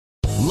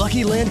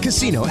Lucky Land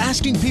Casino,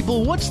 asking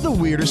people, what's the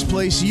weirdest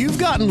place you've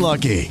gotten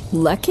lucky?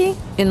 Lucky?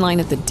 In line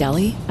at the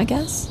deli, I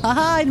guess?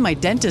 Aha, in my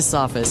dentist's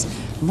office.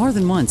 More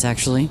than once,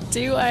 actually.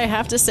 Do I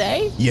have to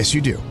say? Yes,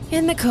 you do.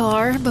 In the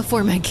car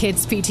before my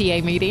kids'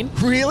 PTA meeting.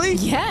 Really?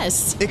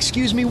 Yes.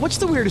 Excuse me, what's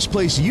the weirdest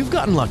place you've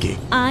gotten lucky?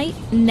 I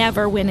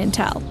never win and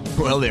tell.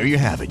 Well, there you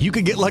have it. You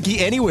can get lucky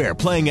anywhere,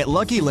 playing at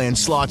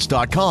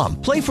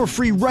LuckyLandSlots.com. Play for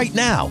free right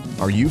now.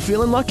 Are you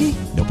feeling lucky?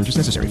 No purchase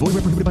necessary. Void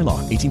where prohibited by law.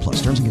 18 plus.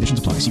 Terms and conditions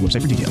apply. See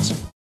website for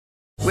details.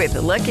 With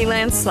the Lucky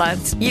Land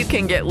Slots, you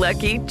can get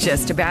lucky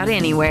just about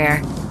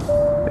anywhere.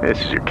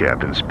 This is your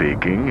captain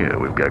speaking.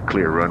 We've got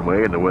clear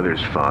runway and the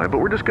weather's fine, but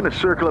we're just going to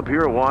circle up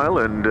here a while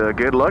and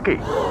get lucky.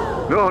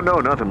 No,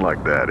 nothing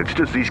like that. It's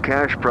just these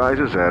cash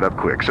prizes add up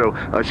quick. So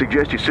I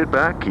suggest you sit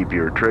back, keep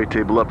your tray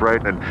table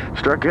upright, and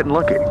start getting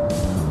lucky.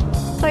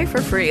 Play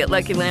for free at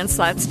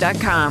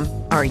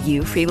LuckyLandSlots.com. Are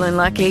you feeling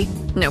lucky?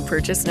 No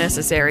purchase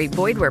necessary.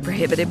 Void where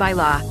prohibited by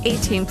law.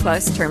 18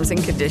 plus terms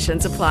and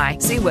conditions apply.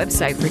 See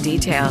website for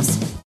details.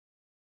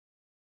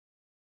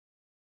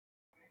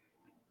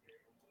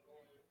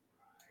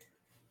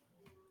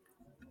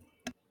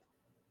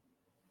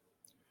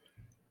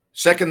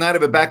 Second night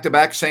of a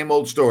back-to-back, same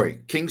old story.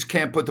 Kings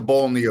can't put the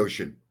ball in the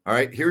ocean. All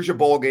right, here's your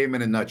ball game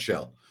in a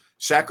nutshell.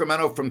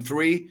 Sacramento from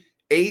 3,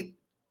 8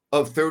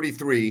 of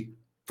 33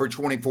 for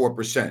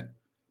 24%.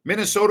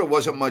 Minnesota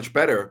wasn't much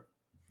better.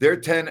 They're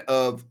 10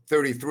 of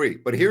 33.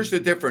 But here's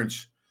the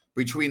difference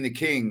between the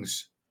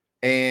Kings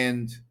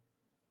and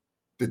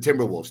the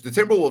Timberwolves. The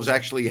Timberwolves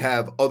actually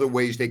have other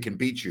ways they can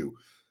beat you.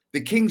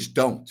 The Kings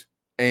don't.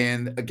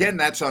 And again,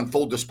 that's on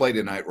full display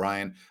tonight,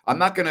 Ryan. I'm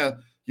not going to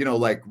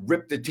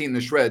rip the team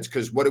to shreds,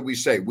 because what did we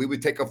say? We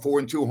would take a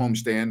 4-2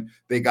 homestand.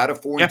 They got a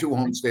 4-2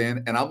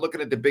 homestand, and I'm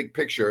looking at the big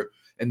picture,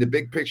 and the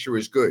big picture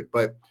is good.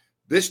 But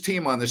this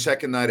team on the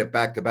second night of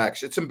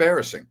back-to-backs, it's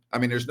embarrassing. I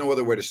mean, there's no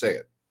other way to say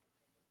it.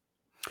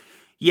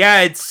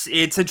 Yeah, it's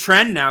a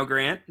trend now,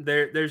 Grant.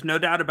 There's no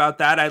doubt about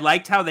that. I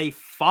liked how they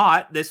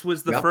fought. This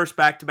was the first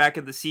back-to-back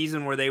of the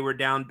season where they were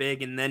down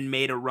big and then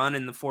made a run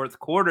in the fourth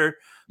quarter.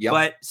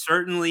 But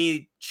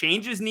certainly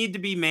changes need to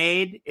be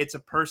made. It's a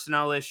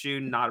personnel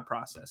issue, not a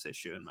process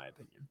issue, in my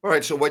opinion. All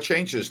right, so what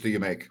changes do you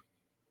make?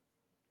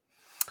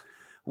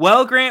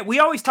 Well, Grant, we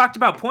always talked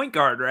about point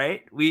guard,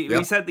 right?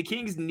 We said the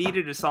Kings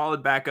needed a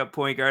solid backup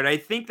point guard. I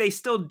think they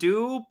still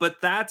do,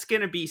 but that's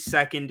going to be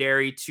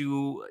secondary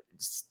to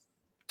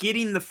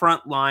getting the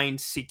front line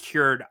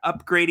secured,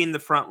 upgrading the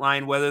front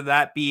line, whether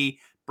that be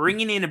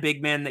bringing in a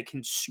big man that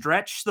can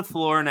stretch the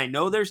floor. And I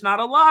know there's not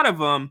a lot of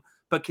them,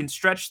 but can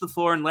stretch the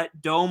floor and let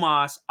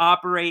Domas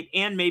operate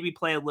and maybe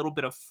play a little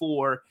bit of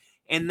 4.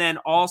 And then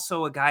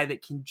also a guy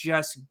that can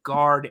just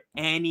guard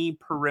any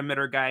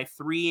perimeter guy,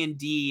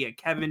 3-and-D, a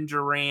Kevin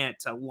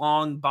Durant, a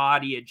long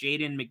body, a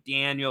Jaden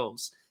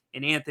McDaniels,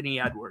 and Anthony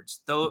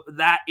Edwards. Though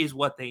that is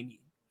what they need.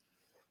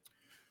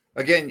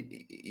 Again,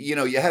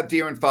 you have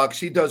De'Aaron Fox.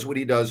 He does what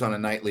he does on a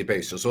nightly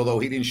basis, although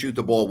he didn't shoot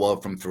the ball well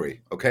from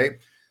 3, okay?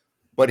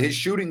 But his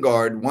shooting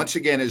guard, once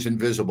again, is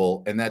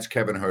invisible, and that's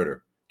Kevin Huerter.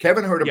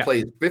 Kevin Huerter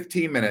plays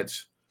 15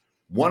 minutes,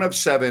 1 of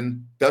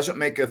 7, doesn't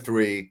make a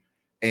 3,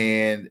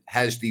 and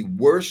has the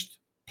worst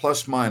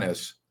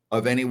plus-minus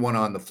of anyone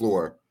on the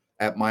floor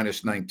at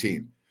minus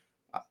 19.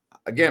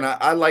 Again,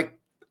 I like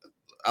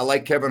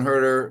Kevin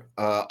Huerter.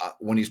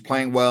 When he's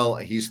playing well,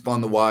 he's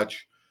fun to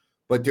watch.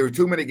 But there are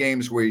too many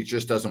games where he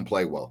just doesn't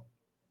play well.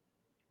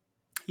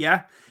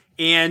 Yeah,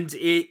 and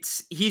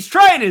he's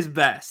trying his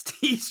best.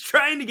 He's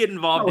trying to get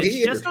involved.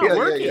 It's just not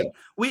working.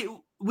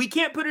 We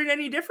can't put it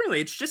any differently.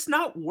 It's just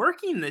not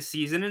working this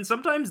season, and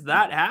sometimes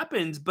that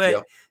happens.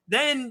 But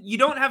then you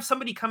don't have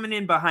somebody coming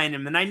in behind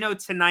him. And I know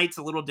tonight's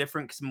a little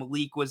different because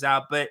Malik was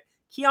out, but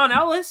Keon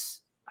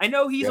Ellis, I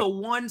know he's a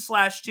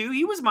 1/2.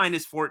 He was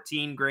minus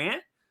 14,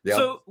 Grant.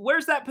 So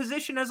where's that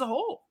position as a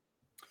whole?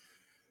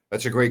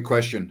 That's a great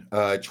question.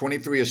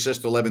 23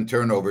 assists, 11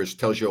 turnovers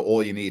tells you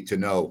all you need to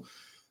know.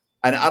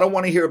 And I don't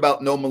want to hear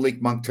about no Malik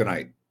Monk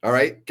tonight. All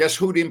right. Guess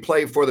who didn't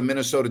play for the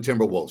Minnesota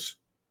Timberwolves?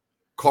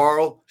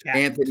 Carl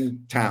Anthony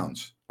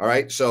Towns. All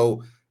right.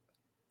 So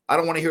I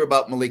don't want to hear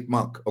about Malik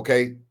Monk.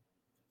 Okay.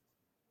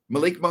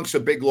 Malik Monk's a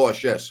big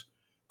loss. Yes.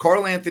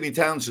 Carl Anthony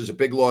Towns is a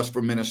big loss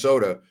for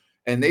Minnesota.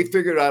 And they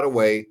figured out a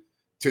way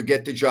to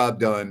get the job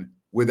done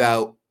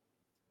without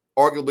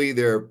arguably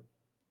their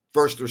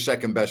first or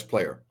second best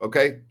player.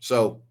 Okay.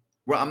 So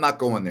I'm not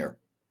going there.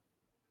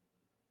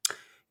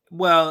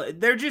 Well,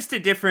 they're just a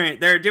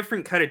different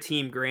cut of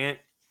team, Grant.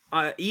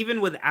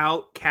 Even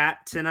without Cat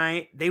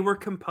tonight, they were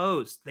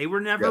composed. They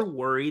were never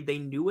worried. They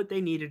knew what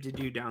they needed to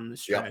do down the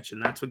stretch,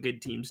 and that's what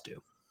good teams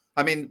do.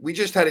 I mean, we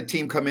just had a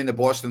team come in, the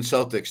Boston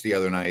Celtics, the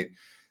other night.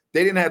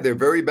 They didn't have their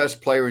very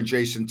best player in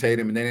Jason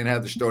Tatum, and they didn't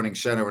have the starting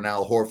center in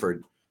Al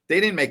Horford. They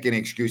didn't make any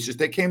excuses.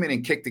 They came in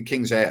and kicked the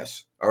Kings'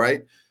 ass, all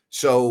right?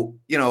 So,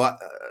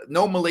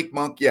 no Malik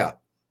Monk,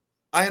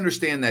 I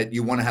understand that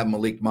you want to have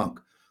Malik Monk.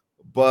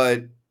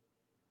 But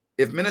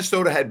if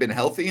Minnesota had been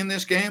healthy in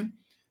this game,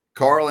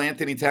 Carl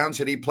Anthony Towns,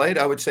 had he played,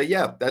 I would say,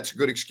 that's a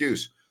good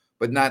excuse.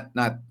 But not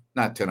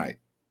tonight.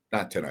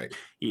 Not tonight.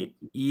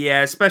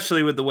 Yeah,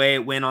 especially with the way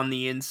it went on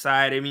the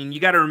inside. I mean, you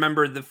got to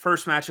remember the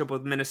first matchup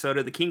with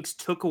Minnesota, the Kings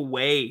took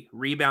away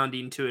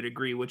rebounding to a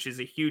degree, which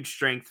is a huge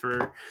strength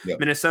for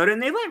Minnesota,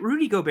 and they let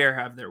Rudy Gobert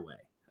have their way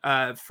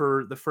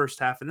for the first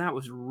half, and that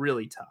was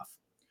really tough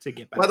to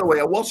get back. By the way,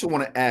 I also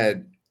want to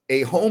add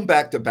a home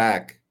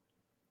back-to-back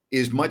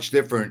is much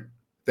different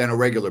than a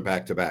regular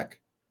back-to-back.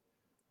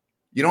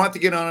 You don't have to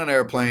get on an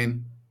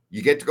airplane.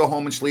 You get to go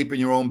home and sleep in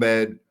your own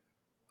bed.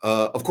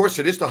 Of course,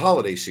 it is the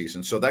holiday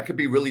season, so that could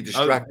be really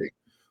distracting.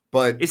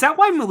 But is that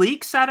why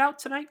Malik sat out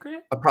tonight,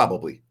 Grant?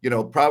 Probably.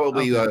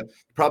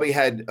 Probably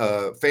had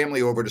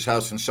family over at his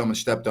house and someone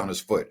stepped on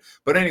his foot.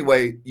 But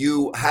anyway,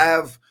 you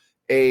have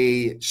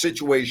a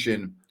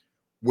situation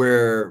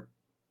where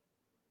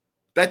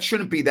that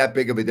shouldn't be that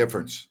big of a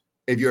difference.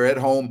 If you're at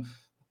home,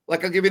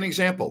 like I'll give you an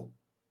example.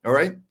 All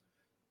right.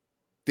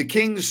 The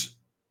Kings,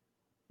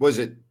 was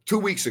it 2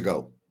 weeks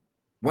ago,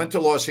 went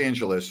to Los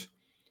Angeles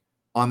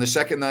on the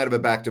second night of a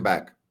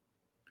back-to-back.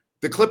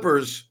 The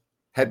Clippers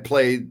had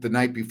played the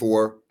night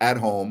before at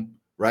home,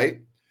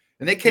 right?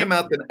 And they came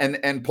out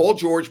and Paul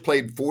George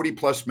played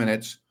 40-plus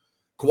minutes.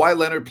 Kawhi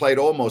Leonard played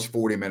almost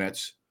 40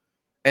 minutes.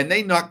 And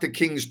they knocked the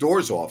Kings'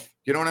 doors off.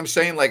 You know what I'm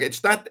saying? Like, it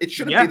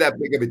shouldn't be that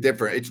big of a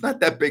difference. It's not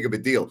that big of a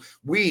deal.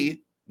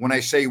 When I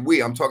say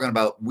we, I'm talking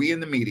about we in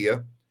the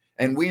media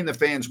and we in the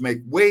fans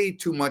make way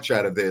too much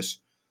out of this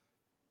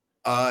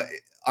on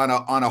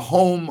a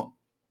home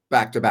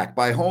back-to-back.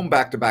 By home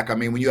back-to-back, I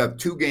mean when you have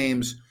two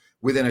games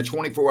within a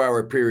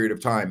 24-hour period of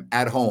time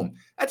at home,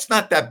 that's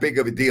not that big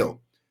of a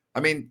deal. I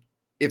mean,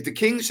 if the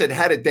Kings had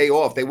had a day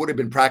off, they would have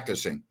been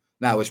practicing.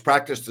 Now, is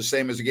practice the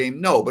same as a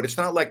game? No, but it's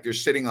not like they're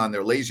sitting on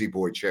their lazy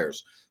boy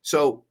chairs.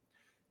 So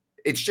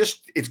it's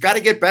got to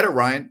get better,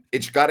 Ryan.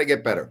 It's got to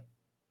get better.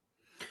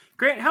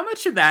 Grant, how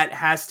much of that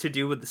has to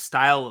do with the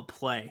style of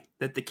play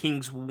that the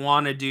Kings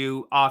want to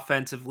do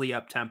offensively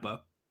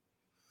up-tempo?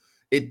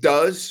 It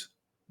does,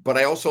 but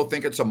I also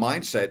think it's a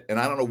mindset, and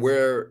I don't know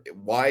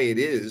why it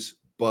is,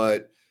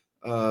 but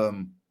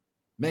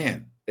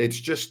man, it's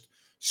just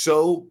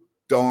so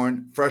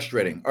darn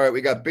frustrating. All right,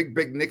 we got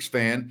big Knicks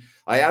fan.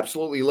 I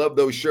absolutely love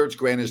those shirts,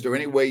 Grant. Is there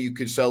any way you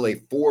could sell a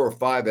 4 or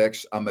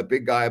 5X? I'm a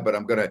big guy, but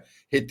I'm going to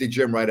hit the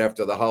gym right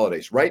after the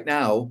holidays. Right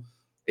now,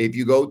 if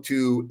you go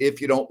to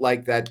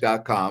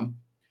ifyoudon'tlikethat.com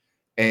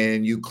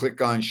and you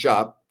click on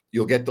shop,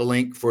 you'll get the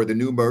link for the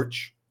new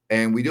merch.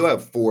 And we do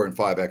have 4 and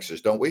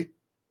 5Xs, don't we?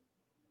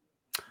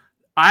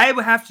 I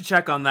would have to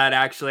check on that,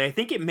 actually. I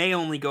think it may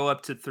only go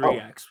up to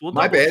 3X. We'll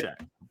double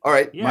check. All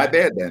right, my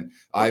bad then.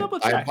 I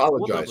apologize.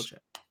 We'll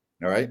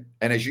all right.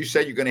 And as you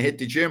said, you're going to hit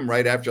the gym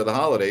right after the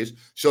holidays.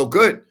 So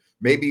good.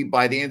 Maybe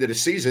by the end of the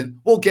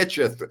season, we'll get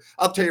you.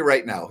 I'll tell you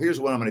right now,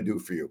 here's what I'm going to do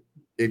for you.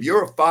 If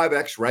you're a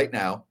 5X right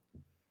now,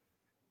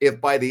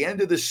 if by the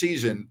end of the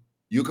season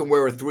you can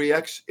wear a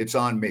 3X, it's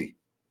on me.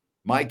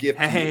 My gift.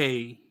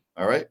 Hey.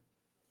 All right.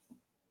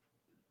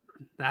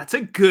 That's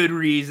a good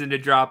reason to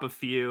drop a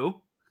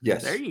few.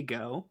 Yes. There you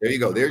go. There you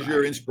go. There's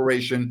your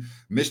inspiration.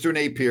 Mr.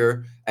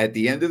 Napier, at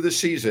the end of the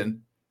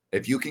season,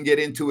 if you can get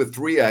into a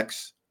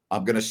 3X,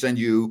 I'm going to send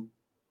you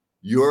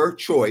your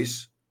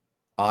choice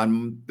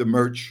on the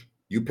merch.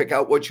 You pick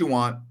out what you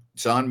want.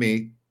 It's on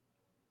me.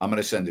 I'm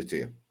going to send it to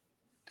you.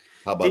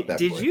 How about that?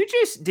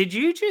 Did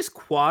you just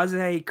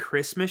quasi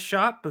Christmas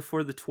shop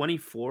before the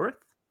 24th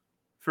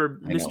for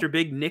Mr.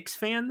 Big Knicks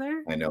fan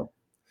there? I know.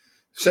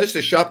 Says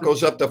the shop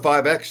goes up to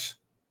 5X.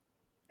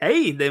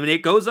 Hey, then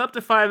it goes up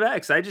to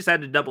 5X. I just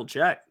had to double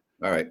check.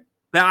 All right.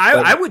 Now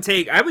I would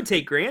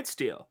take Grant's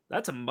deal.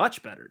 That's a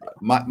much better deal.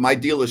 My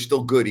deal is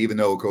still good, even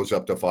though it goes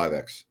up to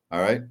 5X.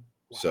 All right.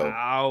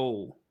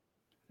 Wow.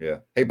 Yeah.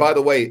 Hey, by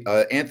the way,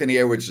 Anthony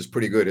Edwards is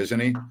pretty good, isn't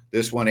he?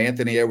 This one,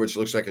 Anthony Edwards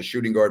looks like a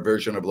shooting guard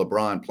version of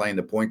LeBron playing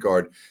the point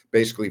guard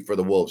basically for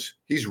the Wolves.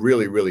 He's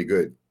really, really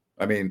good.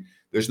 I mean,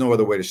 there's no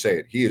other way to say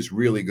it. He is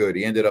really good.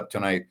 He ended up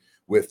tonight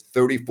with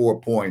 34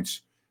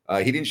 points.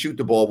 He didn't shoot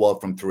the ball well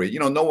from three. You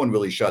know, no one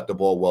really shot the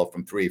ball well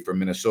from three for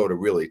Minnesota,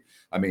 really.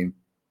 I mean,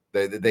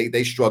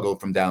 they struggled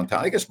from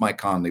downtown. I guess Mike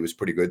Conley was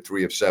pretty good,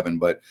 3 of 7.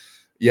 But,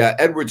 yeah,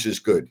 Edwards is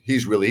good.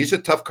 He's a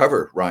tough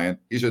cover, Ryan.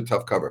 He's a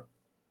tough cover.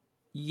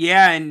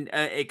 Yeah, and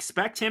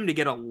expect him to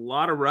get a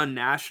lot of run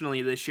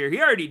nationally this year. He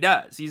already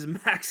does. He's a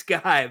max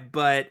guy,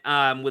 but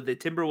with the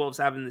Timberwolves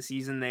having the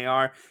season they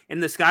are,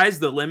 and the sky's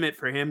the limit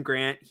for him,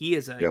 Grant. He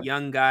is a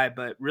young guy,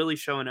 but really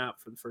showing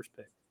out for the first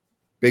pick.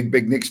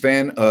 Big Knicks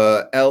fan.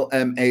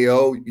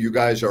 LMAO, you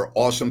guys are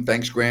awesome.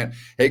 Thanks, Grant.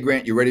 Hey,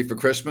 Grant, you ready for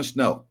Christmas?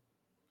 No.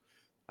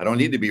 I don't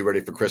need to be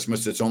ready for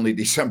Christmas. It's only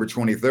December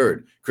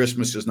 23rd.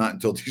 Christmas is not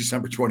until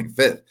December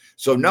 25th.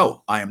 So,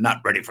 no, I am not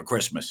ready for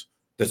Christmas.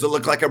 Does it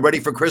look like I'm ready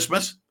for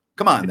Christmas?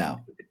 Come on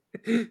now.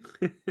 You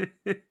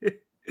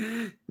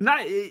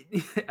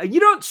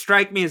don't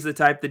strike me as the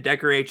type that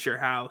decorates your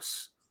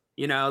house,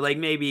 like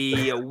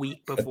maybe a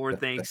week before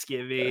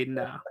Thanksgiving.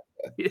 No.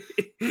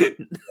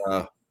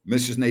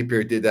 Mrs.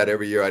 Napier did that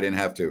every year. I didn't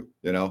have to,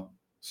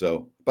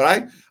 So,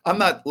 but I'm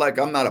not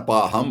a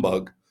bah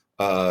humbug.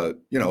 I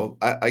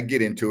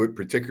get into it,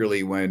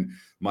 particularly when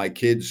my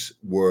kids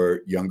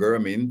were younger. I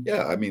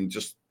mean,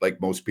 just like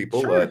most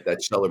people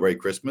that celebrate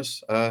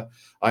Christmas.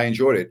 I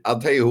enjoyed it. I'll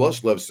tell you who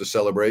else loves to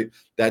celebrate.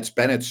 That's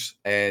Bennett's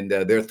and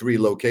their 3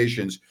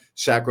 locations,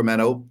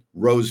 Sacramento,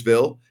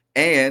 Roseville,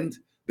 and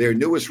their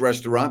newest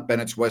restaurant,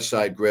 Bennett's West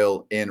Side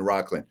Grill in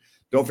Rockland.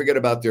 Don't forget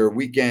about their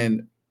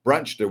weekend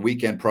brunch, their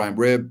weekend prime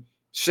rib,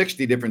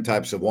 60 different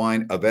types of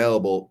wine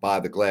available by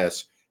the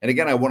glass. And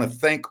again, I want to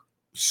thank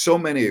so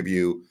many of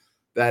you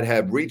that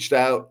have reached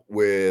out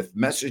with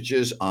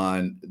messages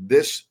on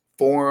this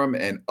forum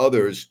and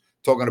others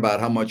talking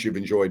about how much you've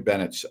enjoyed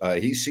Bennett's.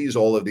 He sees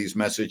all of these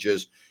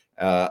messages.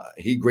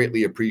 He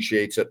greatly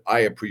appreciates it.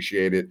 I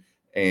appreciate it.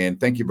 And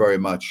thank you very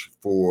much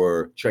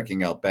for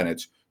checking out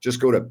Bennett's.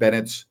 Just go to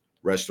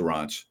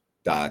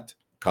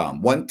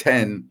bennettsrestaurants.com.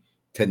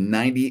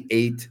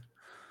 110-98,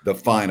 the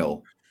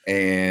final.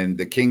 And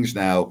the Kings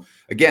now,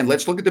 again,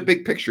 let's look at the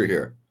big picture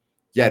here.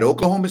 You had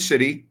Oklahoma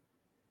City,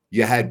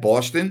 you had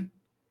Boston,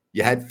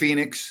 you had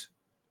Phoenix,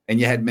 and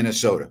you had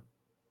Minnesota.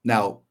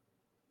 Now,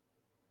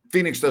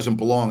 Phoenix doesn't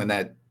belong in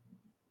that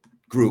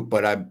group,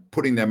 but I'm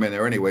putting them in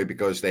there anyway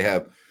because they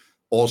have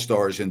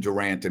all-stars in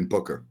Durant and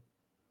Booker.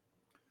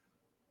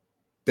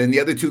 Then the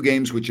other 2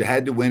 games which you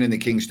had to win and the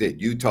Kings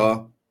did,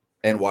 Utah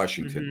and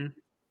Washington. Mm-hmm.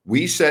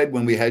 We said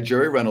when we had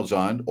Jerry Reynolds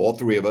on, all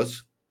 3 of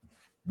us,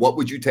 what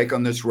would you take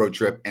on this road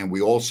trip? And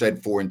we all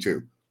said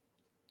 4-2.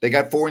 They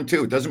got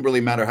 4-2. It doesn't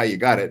really matter how you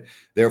got it.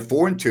 They're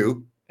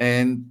 4-2,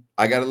 and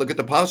I got to look at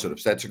the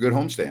positives. That's a good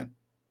homestand.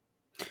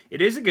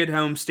 It is a good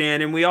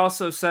homestand, and we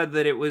also said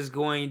that it was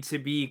going to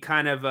be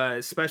kind of,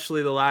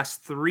 especially the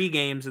last 3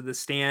 games of the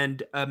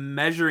stand, a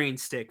measuring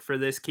stick for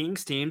this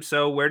Kings team.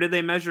 So where do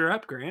they measure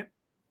up, Grant?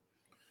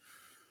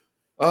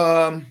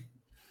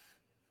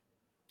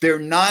 They're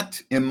not,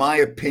 in my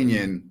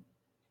opinion,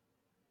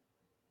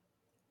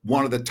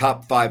 one of the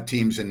top 5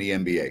 teams in the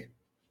NBA.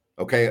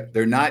 Okay,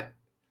 they're not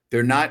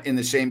in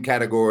the same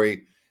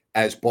category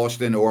as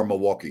Boston or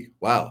Milwaukee.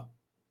 Wow.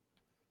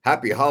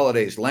 Happy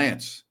holidays,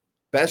 Lance.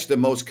 Best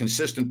and most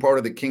consistent part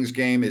of the Kings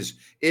game is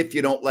if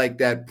you don't like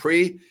that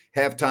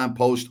pre-halftime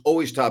post,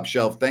 always top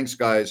shelf. Thanks,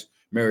 guys.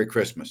 Merry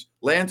Christmas.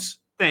 Lance?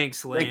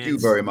 Thanks, Lance. Thank you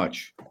very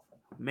much.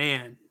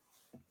 Man.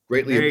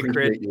 Greatly Merry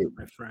appreciate Christmas, you.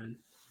 my friend.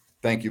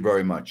 Thank you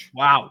very much.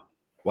 Wow.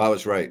 Wow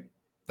is right.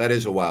 That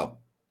is a wow.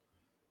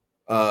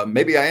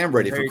 Maybe I am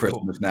ready Very for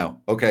Christmas cool.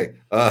 now. Okay.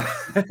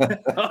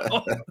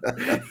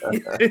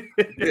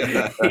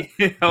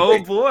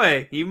 Oh,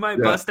 boy. You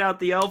might bust out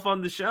the elf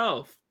on the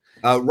shelf.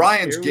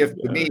 Ryan's gift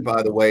to me,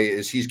 by the way,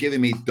 is he's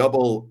giving me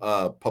double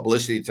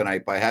publicity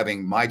tonight by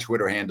having my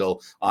Twitter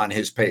handle on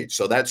his page.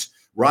 So that's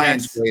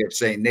Ryan's way of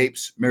saying,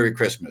 Napes, Merry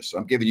Christmas.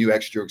 I'm giving you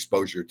extra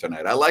exposure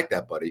tonight. I like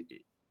that, buddy.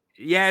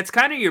 Yeah, it's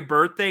kind of your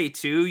birthday,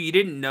 too. You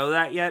didn't know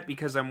that yet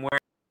because I'm wearing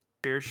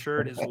your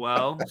shirt as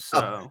well.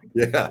 So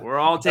we're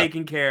all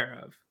taken care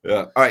of.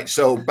 Yeah. All right.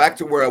 So back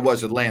to where I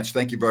was at Lance.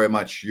 Thank you very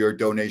much. Your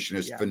donation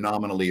is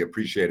phenomenally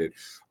appreciated.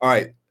 All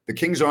right. The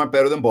Kings aren't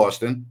better than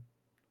Boston.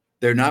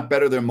 They're not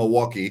better than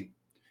Milwaukee.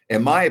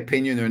 In my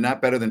opinion, they're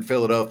not better than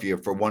Philadelphia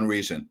for one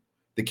reason.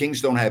 The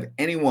Kings don't have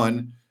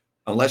anyone,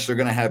 unless they're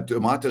going to have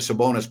Domantas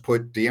Sabonis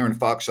put De'Aaron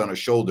Fox on his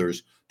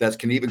shoulders, that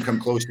can even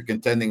come close to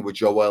contending with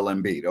Joel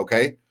Embiid.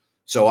 Okay.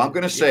 So I'm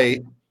going to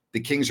say the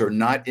Kings are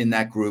not in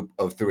that group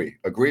of 3.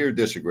 Agree or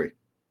disagree?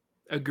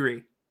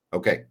 Agree.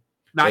 Okay.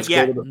 Not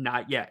yet.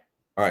 Not yet.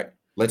 All right.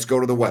 Let's go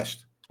to the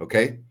West.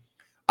 Okay.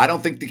 I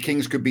don't think the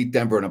Kings could beat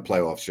Denver in a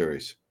playoff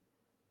series.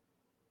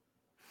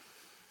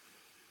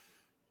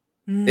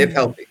 If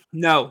healthy.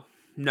 No.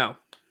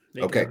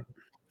 Okay.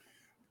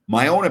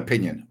 My own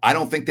opinion, I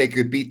don't think they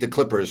could beat the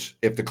Clippers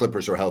if the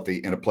Clippers are healthy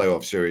in a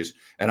playoff series.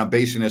 And I'm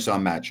basing this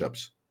on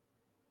matchups.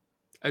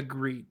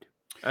 Agreed.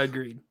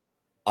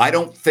 I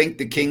don't think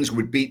the Kings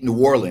would beat New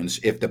Orleans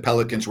if the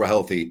Pelicans were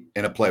healthy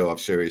in a playoff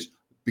series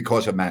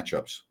because of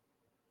matchups.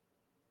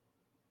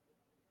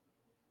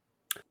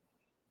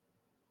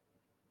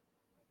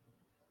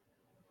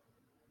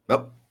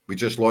 Oh, we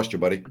just lost you,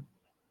 buddy.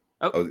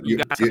 Oh,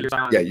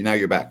 now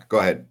you're back. Go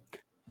ahead.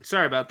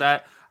 Sorry about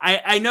that.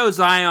 I know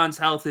Zion's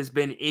health has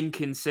been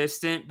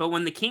inconsistent, but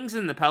when the Kings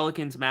and the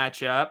Pelicans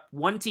match up,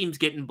 one team's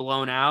getting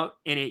blown out,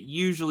 and it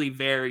usually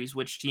varies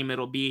which team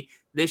it'll be.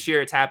 This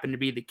year, it's happened to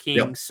be the Kings.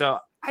 Yep. So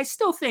I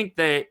still think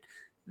that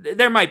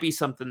there might be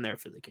something there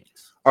for the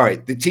Kings. All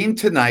right. The team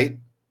tonight,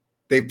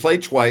 they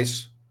played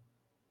twice.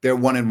 They're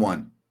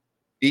 1-1.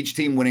 Each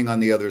team winning on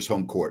the other's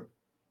home court.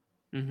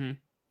 Mm-hmm.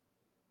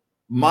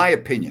 My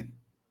opinion,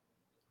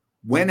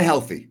 when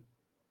healthy,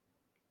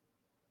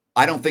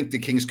 I don't think the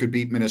Kings could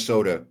beat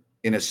Minnesota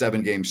in a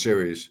 7-game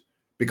series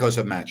because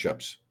of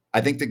matchups.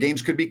 I think the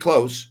games could be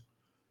close,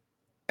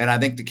 and I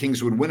think the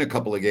Kings would win a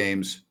couple of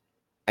games.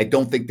 I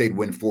don't think they'd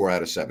win 4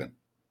 out of 7.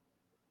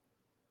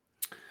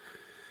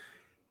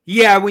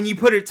 Yeah, when you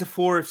put it to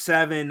 4 of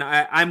 7,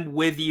 I'm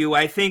with you.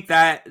 I think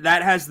that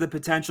has the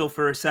potential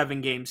for a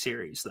 7-game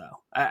series,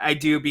 though. I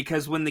do,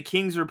 because when the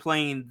Kings are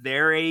playing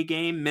their A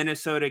game,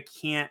 Minnesota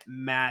can't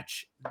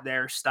match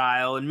their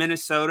style. And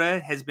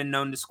Minnesota has been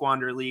known to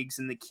squander leagues,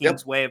 and the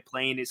Kings' way of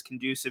playing is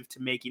conducive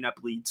to making up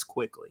leads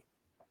quickly.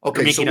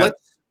 Okay,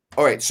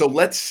 so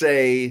let's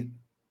say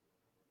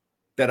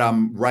that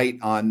I'm right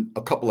on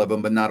a couple of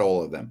them, but not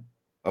all of them.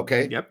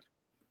 Okay? Yep.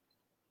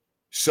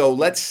 So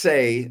let's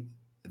say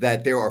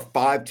that there are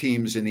 5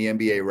 teams in the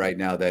NBA right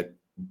now that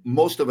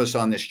most of us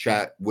on this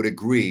chat would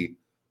agree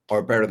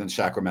are better than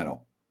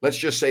Sacramento. Let's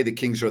just say the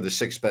Kings are the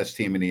 6th best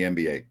team in the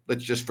NBA.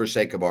 Let's just for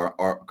sake of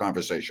our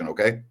conversation,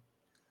 okay?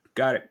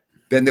 Got it.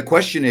 Then the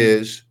question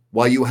is,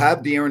 while you have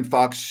De'Aaron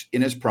Fox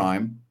in his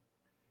prime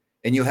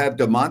and you have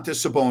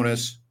Domantas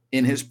Sabonis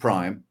in his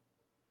prime,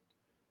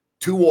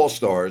 2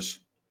 All-Stars,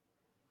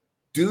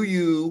 do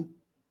you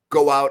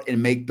go out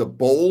and make the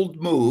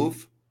bold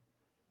move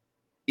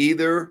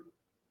either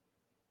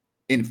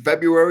in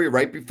February,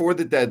 right before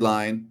the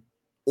deadline,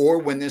 or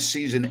when this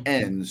season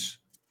ends?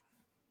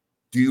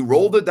 Do you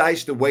roll the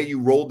dice the way you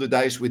rolled the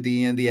dice with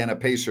the Indiana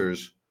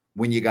Pacers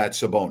when you got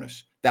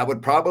Sabonis? That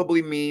would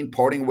probably mean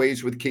parting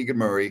ways with Keegan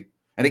Murray.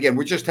 And again,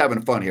 we're just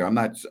having fun here.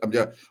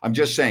 I'm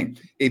just saying,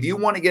 if you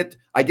want to get,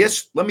 I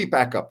guess, let me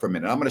back up for a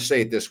minute. I'm going to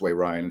say it this way,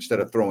 Ryan, instead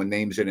of throwing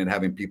names in and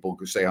having people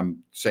who say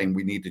I'm saying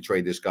we need to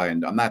trade this guy.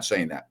 And I'm not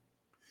saying that.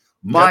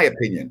 My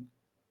opinion,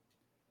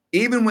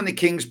 even when the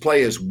Kings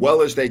play as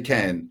well as they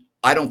can,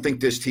 I don't think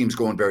this team's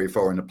going very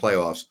far in the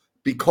playoffs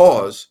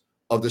because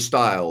of the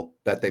style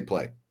that they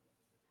play.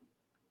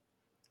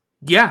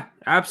 Yeah,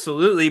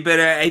 absolutely.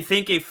 But I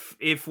think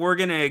if we're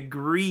going to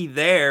agree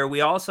there, we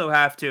also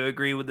have to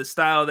agree with the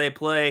style they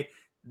play.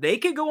 They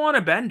could go on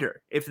a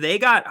bender. If they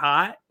got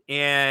hot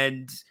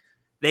and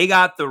they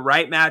got the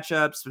right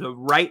matchups, the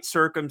right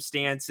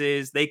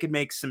circumstances, they could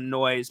make some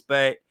noise.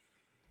 But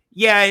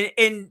yeah,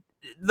 and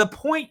the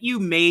point you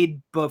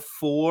made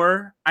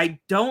before, I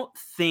don't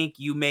think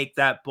you make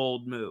that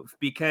bold move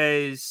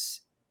because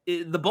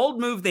the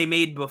bold move they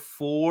made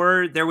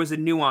before, there was a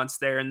nuance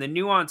there. And the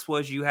nuance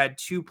was you had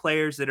 2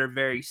 players that are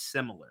very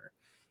similar.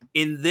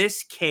 In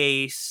this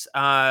case,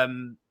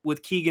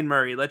 with Keegan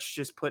Murray, let's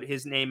just put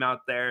his name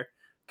out there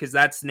because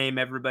that's the name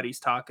everybody's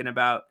talking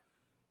about.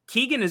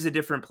 Keegan is a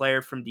different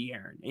player from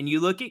De'Aaron. And you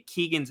look at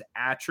Keegan's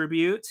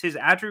attributes, his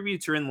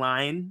attributes are in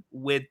line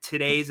with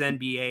today's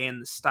NBA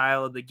and the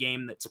style of the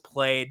game that's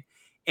played.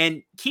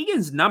 And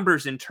Keegan's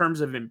numbers in terms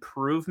of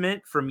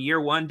improvement from year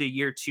 1 to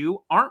year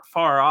 2 aren't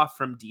far off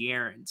from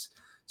De'Aaron's.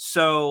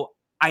 So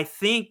I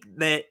think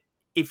that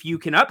if you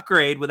can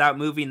upgrade without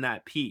moving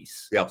that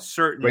piece,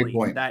 certainly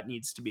that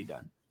needs to be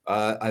done.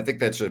 I think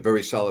that's a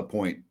very solid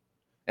point.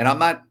 And I'm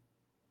not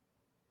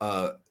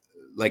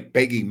like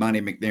begging Monty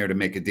McNair to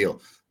make a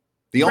deal.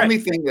 The only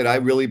thing that I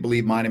really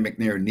believe Monty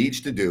McNair needs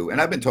to do, and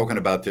I've been talking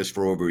about this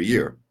for over a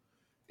year,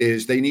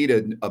 is they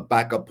need a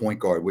backup point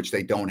guard, which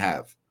they don't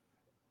have.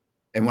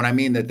 And when I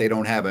mean that they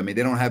don't have, I mean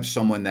they don't have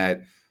someone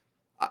that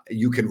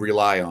you can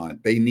rely on.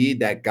 They need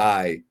that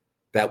guy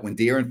that when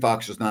De'Aaron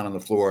Fox is not on the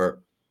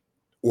floor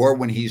or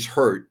when he's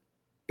hurt,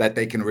 that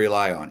they can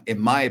rely on. In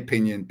my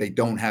opinion, they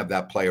don't have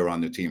that player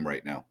on the team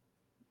right now.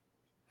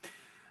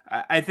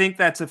 I think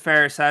that's a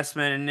fair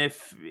assessment. And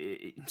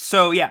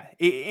so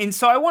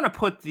I want to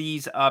put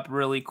these up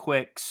really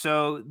quick.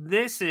 So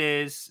this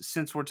is,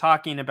 since we're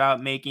talking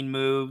about making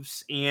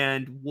moves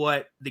and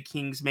what the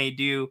Kings may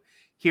do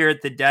here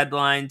at the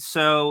deadline.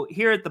 So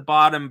here at the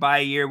bottom by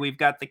year, we've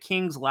got the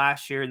Kings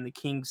last year and the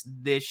Kings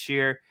this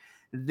year.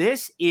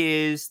 This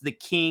is the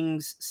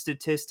Kings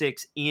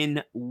statistics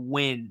in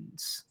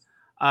wins.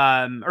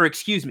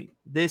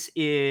 This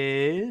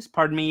is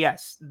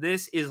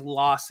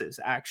losses,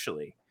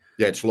 actually.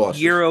 Yeah, it's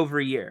losses. Year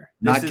over year.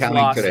 Not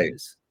counting today.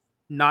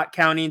 Not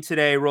counting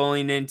today,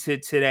 rolling into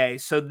today.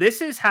 So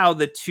this is how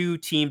the 2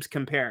 teams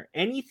compare.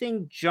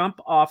 Anything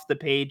jump off the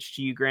page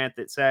to you, Grant,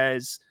 that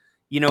says,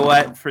 you know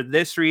what, for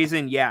this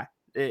reason,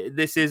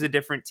 this is a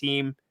different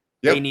team.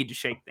 They need to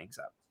shake things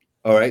up.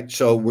 All right.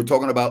 So we're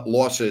talking about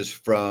losses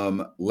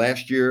from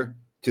last year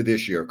to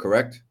this year,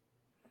 correct?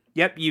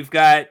 Yep. You've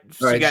got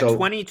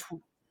 20. All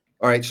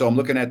right. So I'm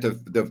looking at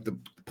the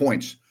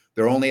points.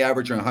 They're only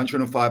averaging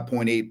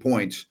 105.8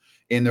 points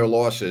in their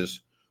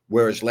losses,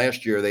 whereas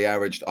last year they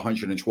averaged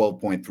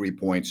 112.3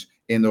 points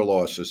in their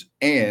losses.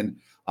 And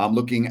I'm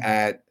looking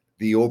at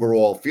the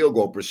overall field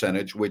goal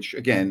percentage, which,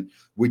 again,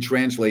 would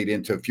translate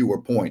into fewer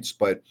points.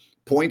 But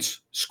points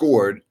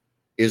scored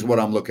is what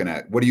I'm looking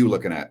at. What are you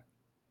looking at?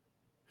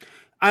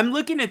 I'm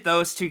looking at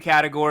those 2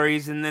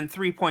 categories and then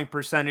 3-point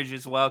percentage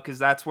as well, because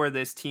that's where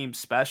this team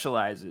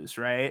specializes,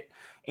 right?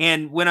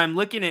 And when I'm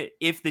looking at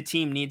if the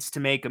team needs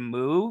to make a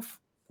move,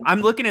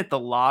 I'm looking at the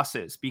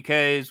losses,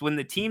 because when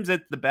the team's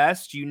at the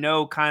best,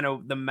 kind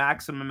of the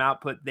maximum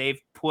output they've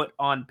put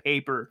on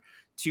paper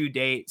to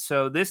date.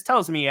 So this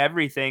tells me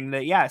everything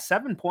that,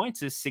 7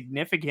 points is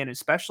significant,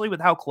 especially with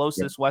how close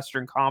this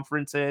Western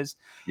Conference is.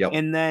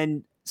 And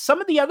then some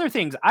of the other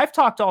things I've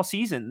talked all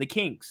season, the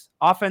Kings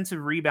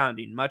offensive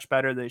rebounding, much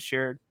better this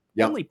year,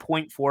 only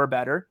 0.4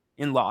 better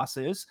in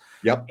losses.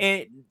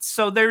 And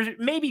so there's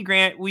maybe,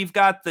 Grant, we've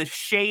got the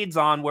shades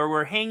on where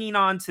we're hanging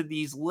on to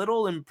these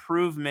little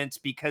improvements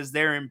because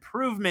they're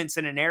improvements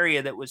in an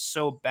area that was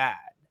so bad,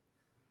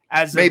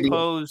 as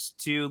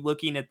opposed to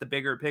looking at the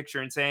bigger picture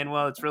and saying,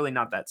 well, it's really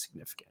not that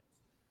significant.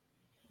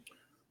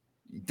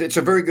 That's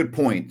a very good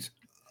point.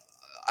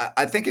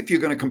 I think if you're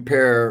going to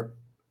compare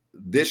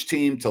this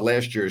team to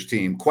last year's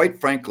team, quite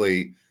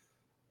frankly,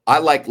 I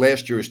like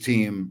last year's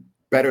team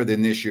better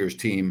than this year's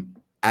team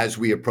as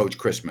we approach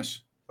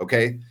Christmas.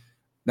 Okay.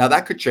 Now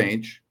that could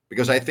change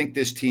because I think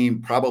this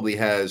team probably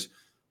has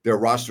their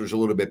rosters a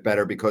little bit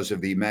better because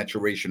of the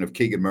maturation of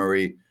Keegan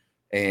Murray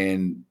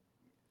and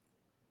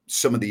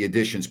some of the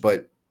additions.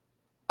 But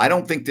I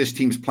don't think this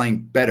team's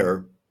playing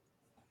better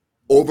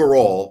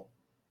overall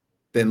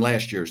than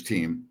last year's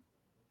team.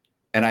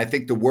 And I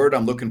think the word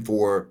I'm looking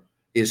for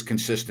is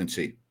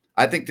consistency.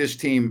 I think this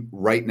team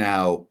right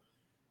now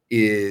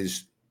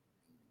is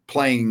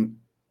playing,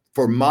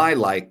 for my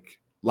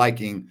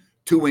liking,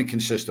 too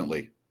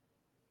inconsistently.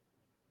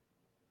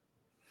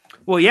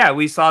 Well, yeah,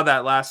 we saw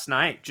that last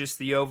night, just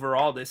the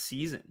overall this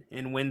season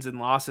in wins and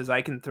losses.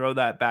 I can throw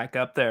that back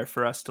up there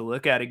for us to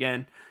look at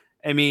again.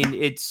 I mean,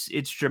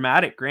 it's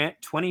dramatic, Grant,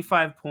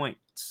 25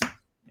 points.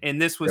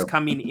 And this was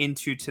coming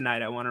into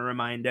tonight, I want to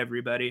remind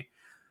everybody.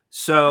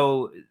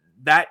 So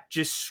that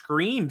just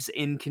screams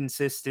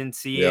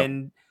inconsistency.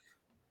 And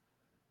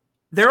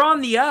they're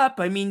on the up.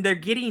 I mean, they're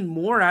getting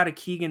more out of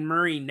Keegan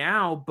Murray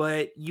now,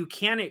 but you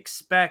can't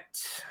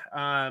expect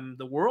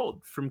the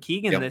world from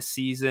Keegan this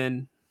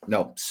season.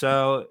 No.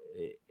 So,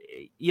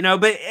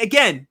 but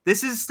again,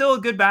 this is still a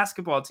good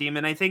basketball team.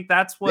 And I think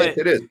that's what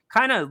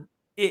kind of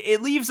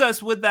it leaves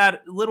us with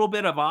that little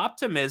bit of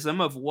optimism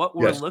of what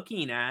we're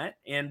looking at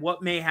and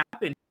what may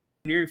happen in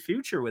the near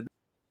future with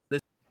this.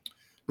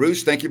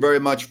 Bruce, thank you very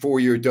much for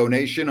your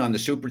donation on the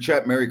Super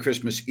Chat. Merry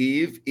Christmas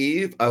Eve.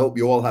 I hope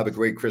you all have a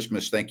great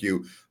Christmas. Thank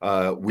you.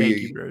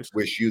 We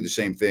wish you the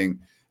same thing.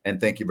 And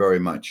thank you very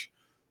much.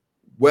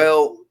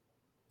 Well,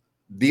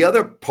 the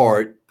other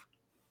part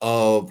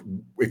of,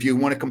 if you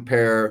want to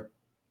compare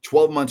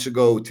 12 months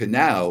ago to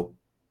now,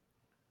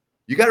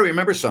 you got to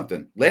remember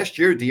something. Last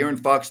year,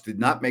 De'Aaron Fox did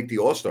not make the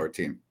All-Star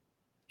team.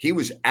 He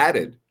was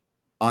added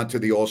onto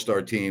the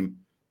All-Star team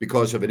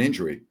because of an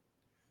injury.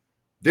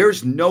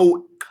 There's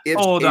no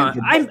ifs. Hold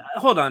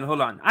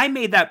on. I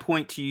made that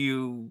point to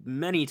you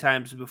many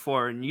times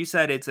before, and you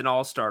said it's an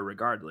all-star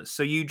regardless.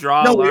 So you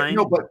draw a line.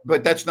 No,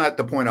 but that's not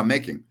the point I'm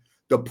making.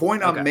 The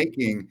point I'm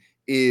making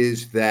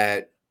is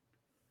that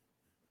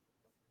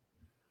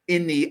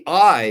in the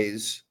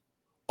eyes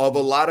of a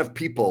lot of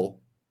people,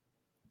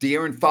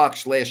 De'Aaron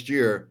Fox last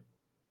year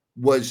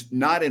was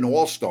not an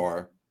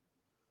all-star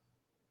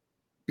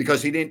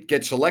because he didn't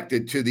get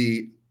selected to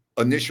the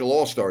initial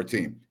all-star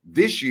team.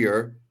 This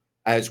year,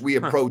 as we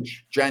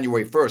approach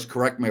January 1st,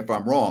 correct me if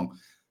I'm wrong,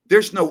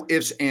 there's no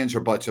ifs, ands,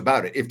 or buts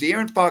about it. If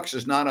De'Aaron Fox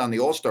is not on the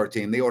all-star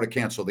team, they ought to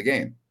cancel the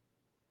game.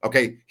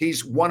 Okay,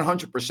 he's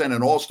 100%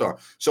 an all-star.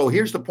 So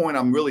here's the point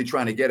I'm really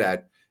trying to get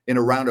at in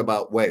a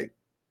roundabout way.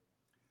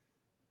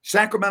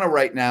 Sacramento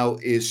right now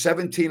is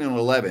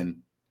 17-11,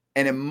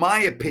 and in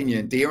my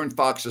opinion, De'Aaron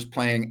Fox is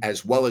playing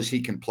as well as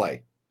he can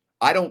play.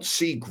 I don't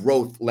see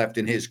growth left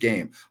in his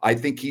game. I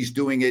think he's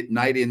doing it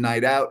night in,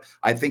 night out.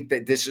 I think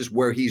that this is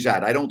where he's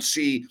at. I don't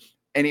see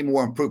any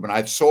more improvement.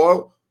 I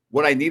saw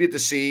what I needed to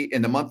see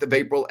in the month of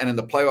April and in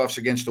the playoffs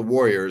against the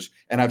Warriors,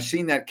 and I've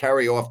seen that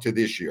carry off to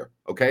this year,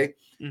 okay?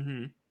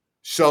 Mm-hmm.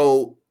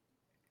 So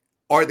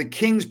are the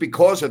Kings,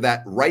 because of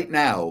that right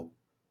now,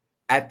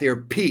 at their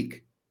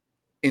peak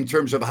in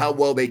terms of how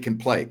well they can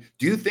play?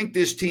 Do you think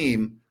this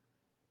team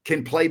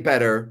can play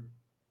better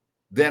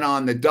than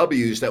on the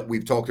W's that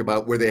we've talked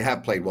about where they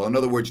have played well? In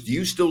other words, do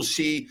you still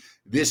see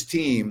this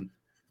team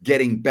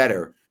getting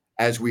better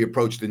as we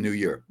approach the new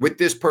year with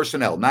this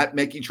personnel, not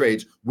making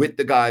trades, with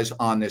the guys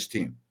on this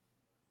team?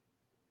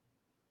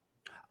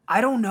 I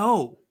don't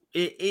know.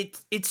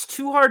 It's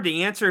too hard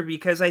to answer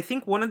because I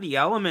think one of the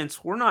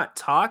elements we're not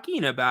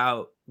talking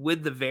about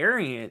with the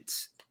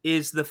variance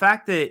is the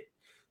fact that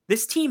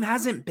this team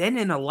hasn't been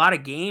in a lot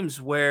of games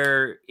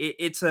where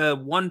it's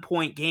a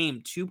 1-point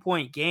game,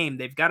 2-point game.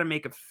 They've got to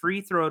make a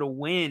free throw to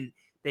win.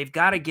 They've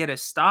got to get a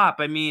stop.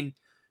 I mean,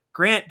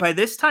 Grant, by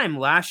this time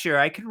last year,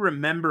 I could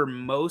remember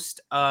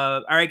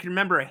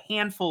a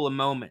handful of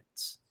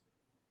moments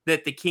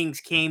that the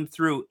Kings came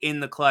through in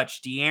the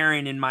clutch.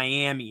 De'Aaron in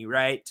Miami,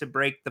 right, to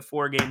break the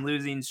 4-game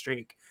losing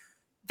streak.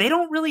 They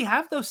don't really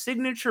have those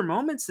signature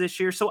moments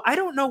this year, so I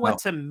don't know what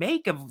to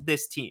make of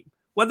this team.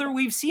 Whether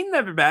we've seen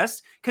their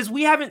best, because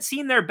we haven't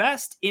seen their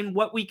best in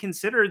what we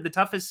consider the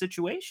toughest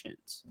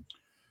situations.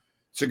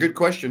 It's a good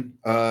question,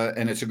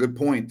 and it's a good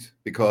point,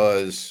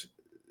 because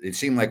it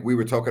seemed like we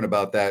were talking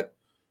about that,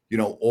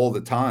 all the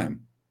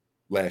time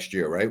last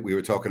year, right? We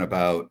were talking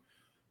about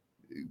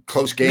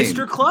close games.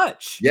 Mr.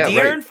 Clutch. Yeah,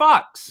 De'Aaron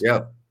Fox.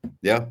 Yeah.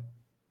 Yeah.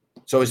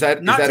 So is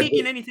that not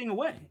taking anything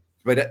away?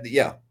 But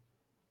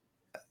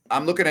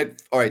I'm looking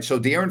at, all right, so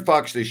De'Aaron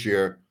Fox this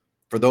year,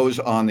 for those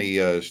on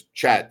the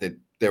chat, that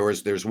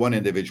there's one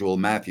individual,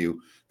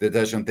 Matthew, that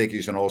doesn't think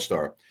he's an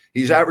all-star.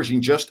 He's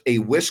averaging just a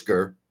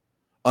whisker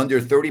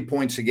under 30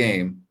 points a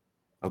game,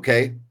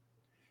 okay?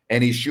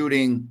 And he's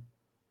shooting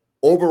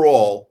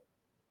overall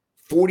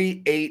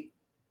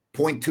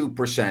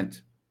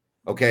 48.2%,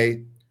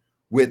 okay,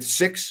 with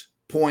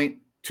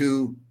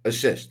 6.2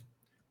 assists.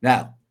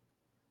 Now,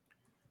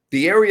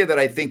 the area that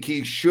I think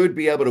he should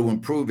be able to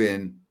improve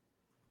in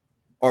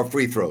are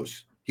free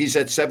throws. He's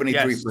at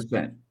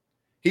 73%.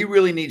 He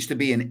really needs to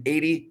be an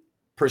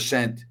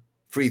 80%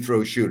 free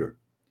throw shooter.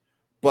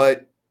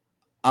 But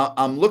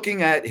I'm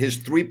looking at his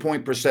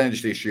 3-point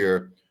percentage this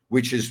year,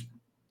 which is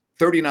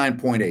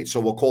 39.8. So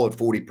we'll call it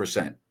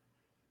 40%.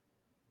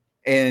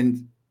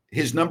 And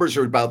his numbers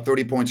are about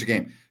 30 points a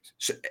game.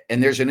 So,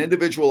 and there's an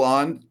individual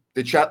on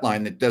the chat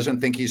line that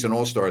doesn't think he's an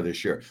all-star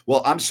this year.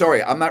 Well, I'm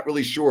sorry. I'm not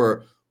really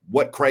sure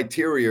what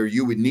criteria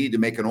you would need to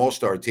make an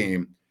all-star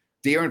team.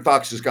 De'Aaron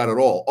Fox has got it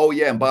all. Oh,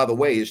 yeah, and by the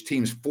way, his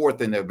team's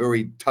 4th in a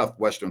very tough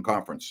Western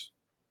Conference.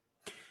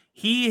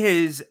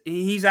 He's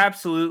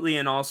absolutely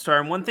an all-star.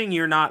 And one thing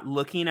you're not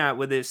looking at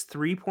with his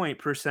 3-point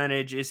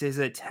percentage is his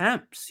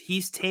attempts.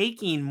 He's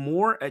taking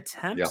more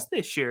attempts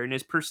this year, and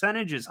his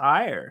percentage is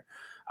higher.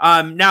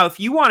 Now, if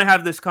you want to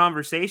have this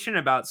conversation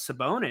about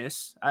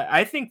Sabonis,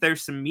 I think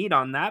there's some meat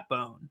on that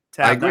bone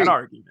to have that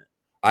argument.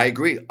 I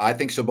agree. I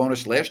think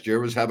Sabonis last year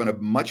was having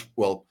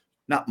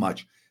not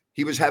much.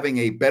 He was having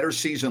a better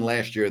season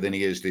last year than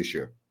he is this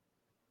year.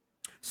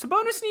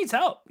 Sabonis needs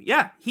help.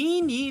 Yeah,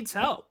 he needs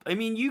help. I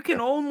mean, you can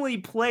only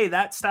play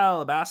that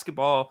style of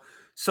basketball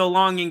so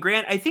long. And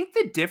Grant, I think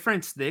the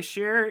difference this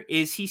year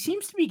is he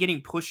seems to be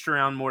getting pushed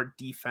around more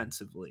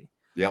defensively.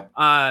 Yep.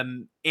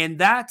 And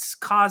that's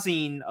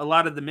causing a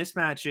lot of the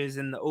mismatches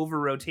and the over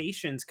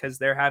rotations because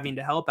they're having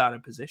to help out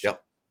of position.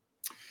 Yep.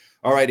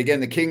 All right. Again,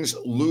 the Kings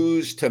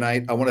lose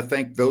tonight. I want to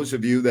thank those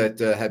of you that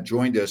have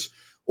joined us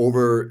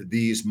over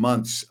these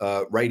months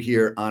right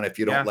here on If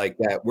You Don't Like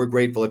That. We're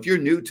grateful. If you're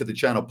new to the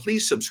channel,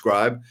 please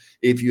subscribe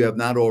if you have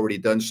not already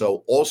done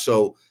so.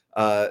 Also,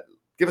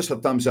 give us a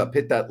thumbs up.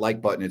 Hit that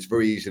like button. It's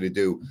very easy to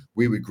do.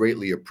 We would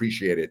greatly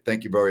appreciate it.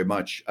 Thank you very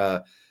much.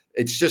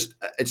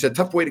 It's a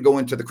tough way to go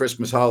into the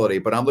Christmas holiday,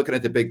 but I'm looking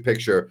at the big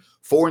picture.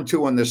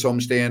 4-2 on this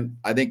homestand.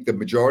 I think the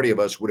majority of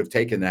us would have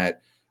taken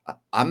that.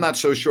 I'm not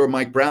so sure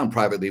Mike Brown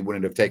privately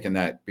wouldn't have taken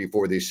that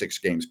before these 6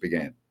 games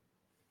began.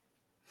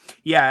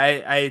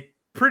 Yeah, I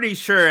pretty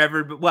sure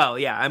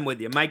I'm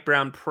with you. Mike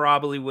Brown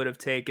probably would have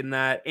taken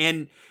that.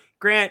 And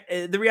Grant,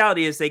 the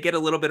reality is they get a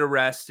little bit of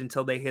rest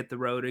until they hit the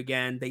road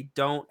again. They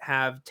don't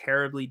have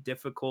terribly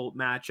difficult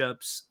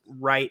matchups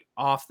right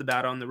off the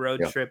bat on the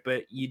road trip,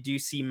 but you do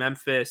see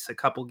Memphis a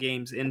couple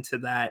games into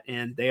that,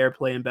 and they are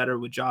playing better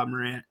with Ja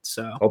Morant.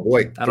 So, oh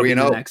boy, that'll be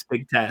the next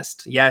big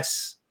test.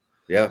 Yes.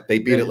 Yeah, they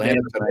beat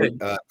Atlanta tonight,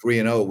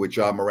 3-0 with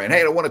Ja Morant.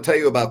 Hey, I want to tell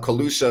you about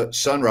Calusa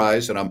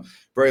Sunrise, and I'm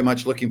very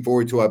much looking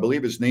forward to, I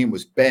believe his name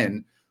was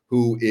Ben,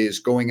 who is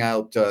going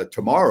out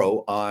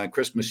tomorrow on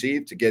Christmas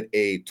Eve to get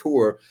a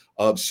tour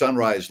of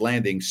Sunrise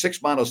Landing.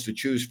 6 models to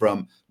choose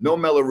from. No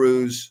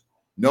Mellorews,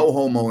 no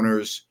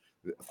homeowners.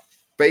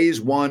 Phase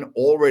 1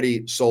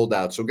 already sold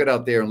out. So get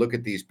out there and look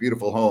at these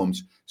beautiful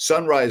homes.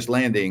 Sunrise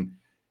Landing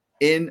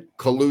in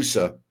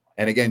Calusa.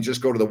 And again,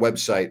 just go to the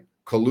website,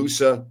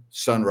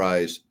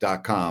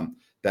 CalusaSunrise.com.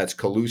 That's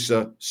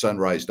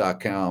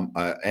CalusaSunrise.com.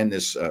 And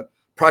this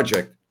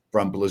project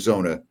from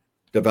Blazona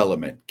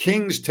Development.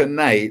 Kings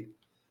tonight,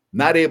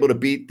 not able to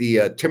beat the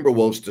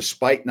Timberwolves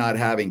despite not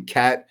having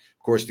Cat.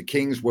 Of course, the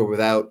Kings were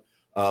without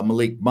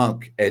Malik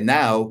Monk. And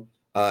now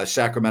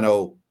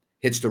Sacramento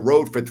hits the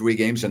road for 3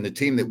 games. And the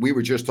team that we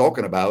were just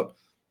talking about,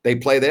 they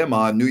play them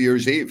on New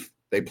Year's Eve.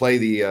 They play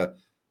the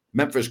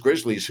Memphis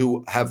Grizzlies,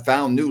 who have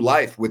found new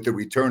life with the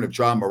return of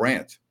Ja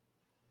Morant.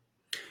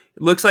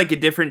 It looks like a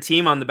different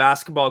team on the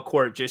basketball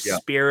court, just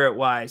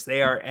spirit-wise.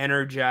 They are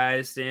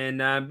energized.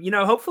 And,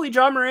 hopefully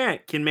Ja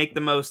Morant can make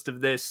the most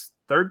of this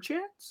 3rd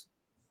chance.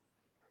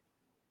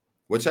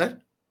 What's that?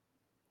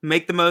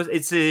 Make the most.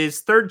 It's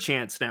his 3rd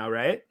chance now,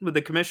 right? With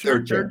the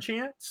commissioner, third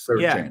chance.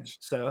 Third chance.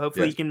 So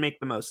hopefully he can make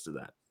the most of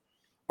that.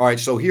 All right.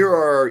 So here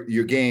are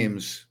your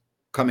games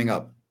coming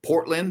up.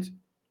 Portland,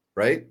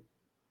 right,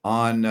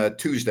 on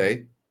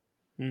Tuesday.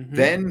 Mm-hmm.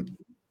 Then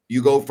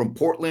you go from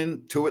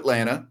Portland to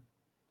Atlanta.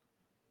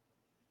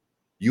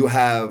 You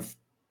have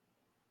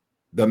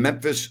the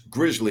Memphis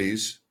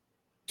Grizzlies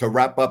to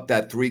wrap up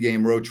that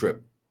 3-game road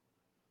trip.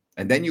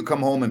 And then you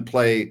come home and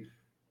play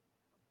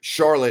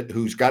Charlotte,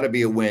 who's got to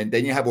be a win.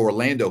 Then you have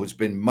Orlando, who's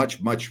been much,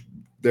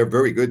 they're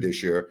very good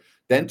this year.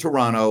 Then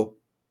Toronto,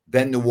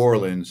 then New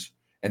Orleans.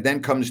 And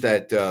then comes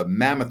that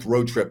mammoth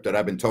road trip that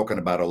I've been talking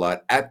about a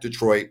lot. At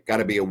Detroit, got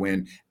to be a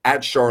win.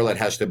 At Charlotte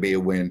has to be a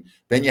win.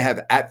 Then you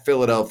have at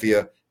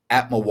Philadelphia,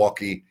 at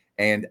Milwaukee,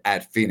 and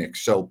at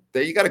Phoenix. So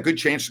there you got a good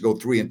chance to go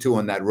 3-2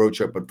 on that road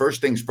trip. But first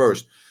things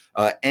first,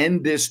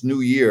 end this new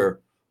year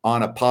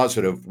on a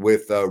positive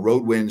with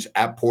road wins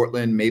at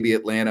Portland, maybe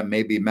Atlanta,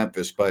 maybe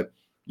Memphis. But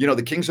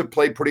the Kings have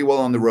played pretty well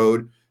on the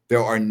road.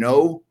 There are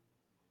no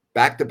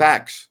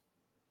back-to-backs,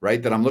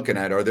 right, that I'm looking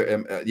at. Are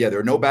there? There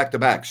are no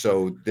back-to-backs,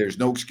 so there's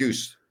no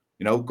excuse.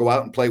 Go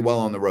out and play well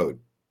on the road.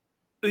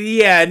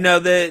 Yeah, no,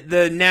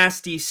 the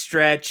nasty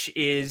stretch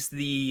is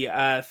the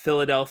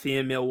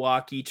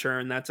Philadelphia-Milwaukee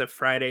turn. That's a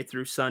Friday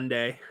through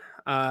Sunday.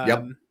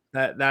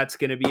 That's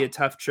going to be a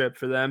tough trip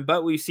for them.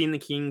 But we've seen the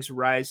Kings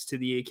rise to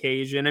the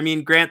occasion. I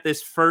mean, Grant,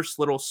 this first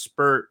little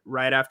spurt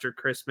right after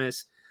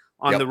Christmas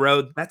on the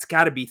road, that's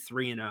got to be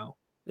 3-0.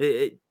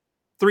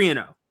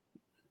 3-0.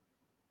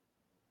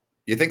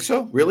 You think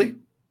so? Really?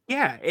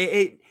 Yeah,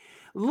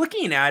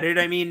 looking at it,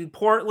 I mean,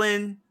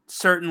 Portland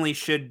certainly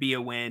should be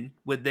a win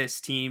with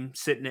this team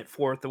sitting at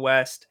 4th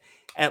West.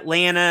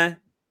 Atlanta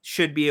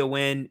should be a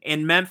win.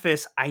 And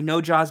Memphis, I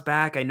know Ja's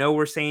back. I know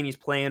we're saying he's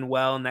playing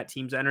well and that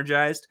team's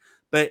energized,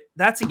 but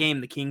that's a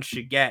game the Kings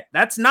should get.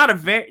 That's not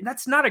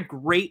a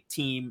great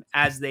team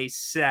as they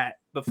set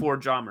before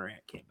Ja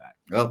Morant came back.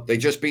 Well, they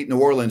just beat New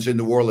Orleans in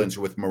New Orleans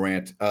with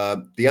Morant.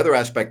 The other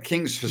aspect,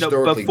 Kings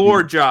historically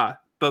before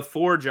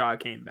Ja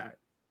came back.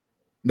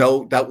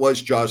 No, that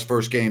was Ja's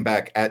first game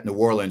back at New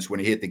Orleans when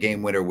he hit the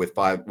game winner with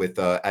 5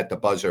 at the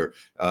buzzer.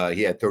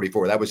 He had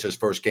 34. That was his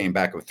first game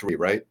back of 3,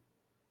 right?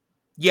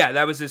 Yeah,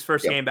 that was his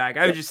first game back.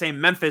 I was just saying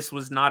Memphis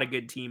was not a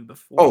good team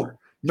before. Oh,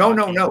 no.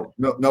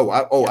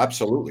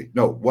 Absolutely.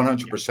 No,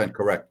 100%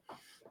 correct.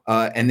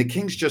 And the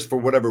Kings, just for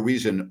whatever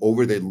reason,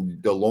 over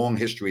the long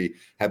history,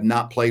 have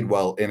not played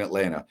well in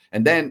Atlanta.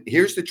 And then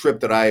here's the trip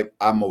that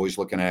I'm always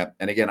looking at.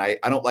 And again, I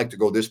don't like to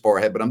go this far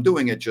ahead, but I'm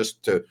doing it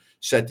just to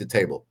set the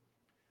table.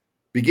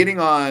 Beginning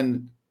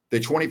on the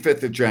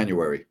 25th of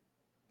January,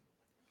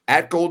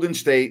 at Golden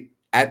State,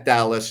 at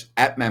Dallas,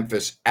 at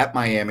Memphis, at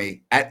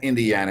Miami, at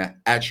Indiana,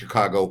 at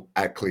Chicago,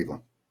 at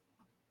Cleveland.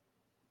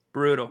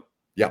 Brutal.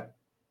 Yep.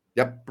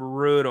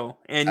 Brutal.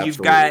 And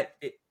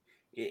Absolutely.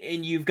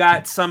 you've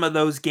got some of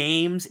those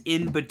games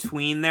in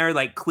between there,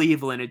 like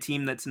Cleveland, a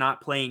team that's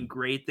not playing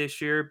great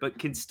this year, but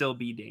can still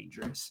be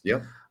dangerous.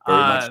 Yep. Very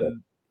much so.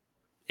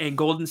 And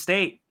Golden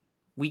State,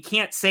 we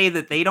can't say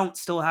that they don't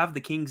still have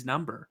the Kings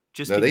number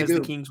because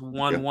the Kings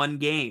won one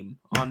game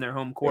on their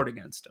home court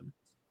against them.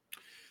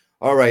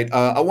 All right.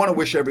 I want to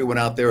wish everyone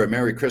out there a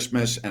Merry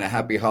Christmas and a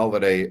Happy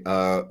Holiday.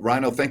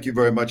 Rhino, thank you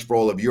very much for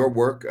all of your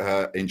work.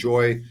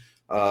 Enjoy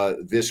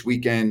this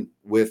weekend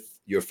with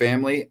your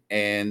family.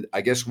 And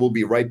I guess we'll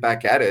be right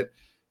back at it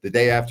the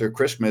day after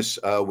Christmas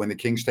when the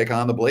Kings take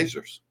on the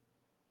Blazers.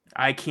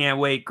 I can't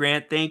wait.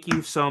 Grant, thank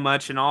you so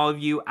much. And all of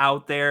you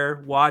out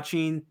there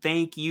watching,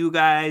 thank you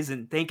guys.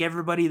 And thank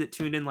everybody that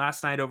tuned in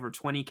last night, over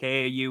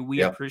 20K of you.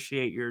 We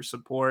appreciate your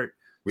support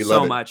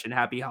so much. And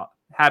happy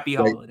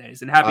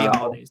holidays and happy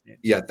holidays. Dave.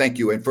 Yeah, thank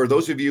you. And for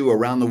those of you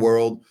around the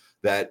world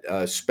that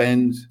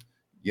spend,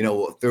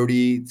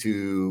 30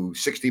 to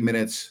 60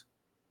 minutes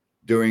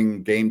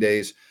during game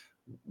days,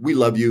 we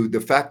love you.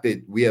 The fact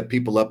that we have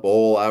people up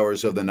all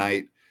hours of the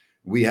night,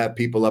 we have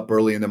people up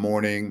early in the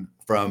morning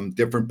from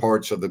different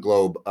parts of the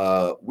globe.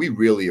 We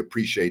really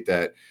appreciate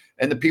that.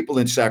 And the people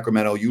in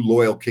Sacramento, you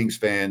loyal Kings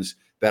fans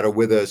that are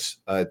with us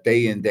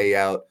day in, day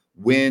out,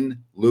 win,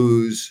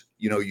 lose,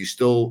 you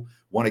still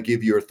want to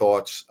give your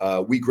thoughts.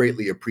 We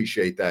greatly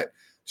appreciate that.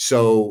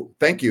 So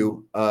thank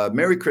you.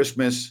 Merry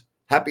Christmas,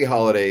 happy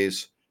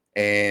holidays.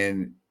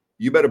 And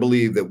you better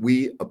believe that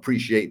we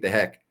appreciate the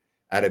heck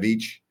out of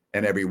each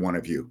and every one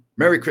of you.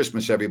 Merry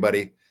Christmas,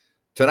 everybody.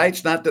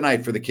 Tonight's not the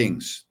night for the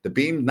Kings. The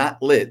beam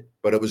not lit,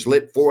 but it was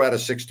lit 4 out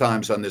of 6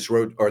 times on this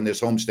road or in this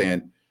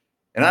homestand.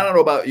 And I don't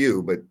know about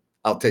you, but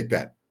I'll take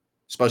that,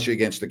 especially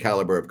against the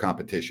caliber of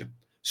competition.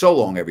 So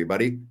long,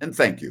 everybody, and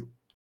thank you.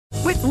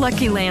 With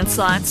Lucky Land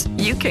Slots,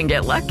 you can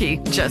get lucky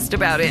just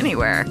about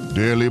anywhere.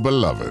 Dearly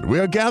beloved, we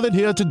are gathered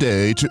here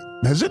today to...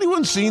 Has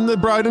anyone seen the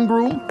bride and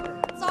groom?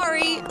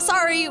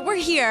 Sorry, we're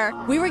here.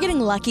 We were getting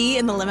lucky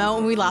in the limo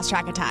and we lost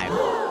track of time.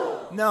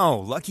 No,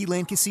 Lucky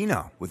Land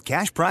Casino, with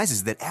cash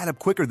prizes that add up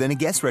quicker than a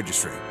guest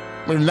registry.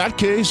 In that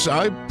case,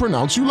 I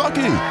pronounce you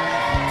lucky.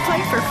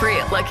 Play for free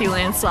at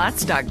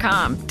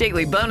LuckyLandSlots.com.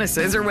 Daily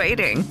bonuses are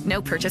waiting.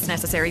 No purchase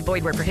necessary.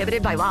 Void where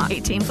prohibited by law.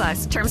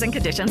 18+. Terms and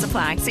conditions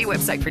apply. See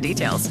website for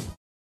details.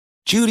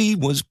 Judy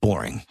was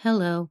boring.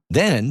 Hello.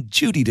 Then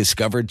Judy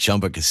discovered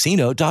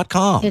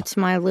ChumbaCasino.com. It's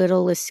my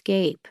little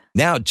escape.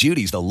 Now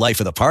Judy's the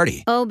life of the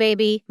party. Oh,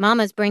 baby,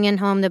 mama's bringing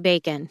home the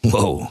bacon.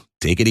 Whoa,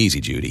 take it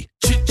easy, Judy.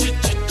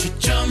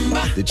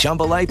 The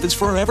Chumba life is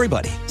for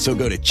everybody. So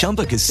go to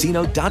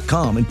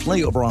ChumbaCasino.com and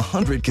play over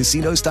 100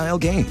 casino-style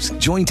games.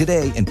 Join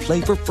today and play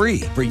for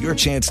free for your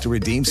chance to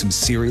redeem some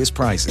serious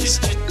prizes.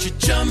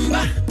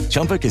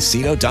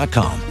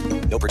 ChumbaCasino.com.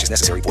 No purchase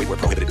necessary. Void where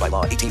prohibited by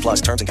law.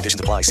 18+. Terms and conditions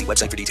apply. See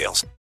website for details.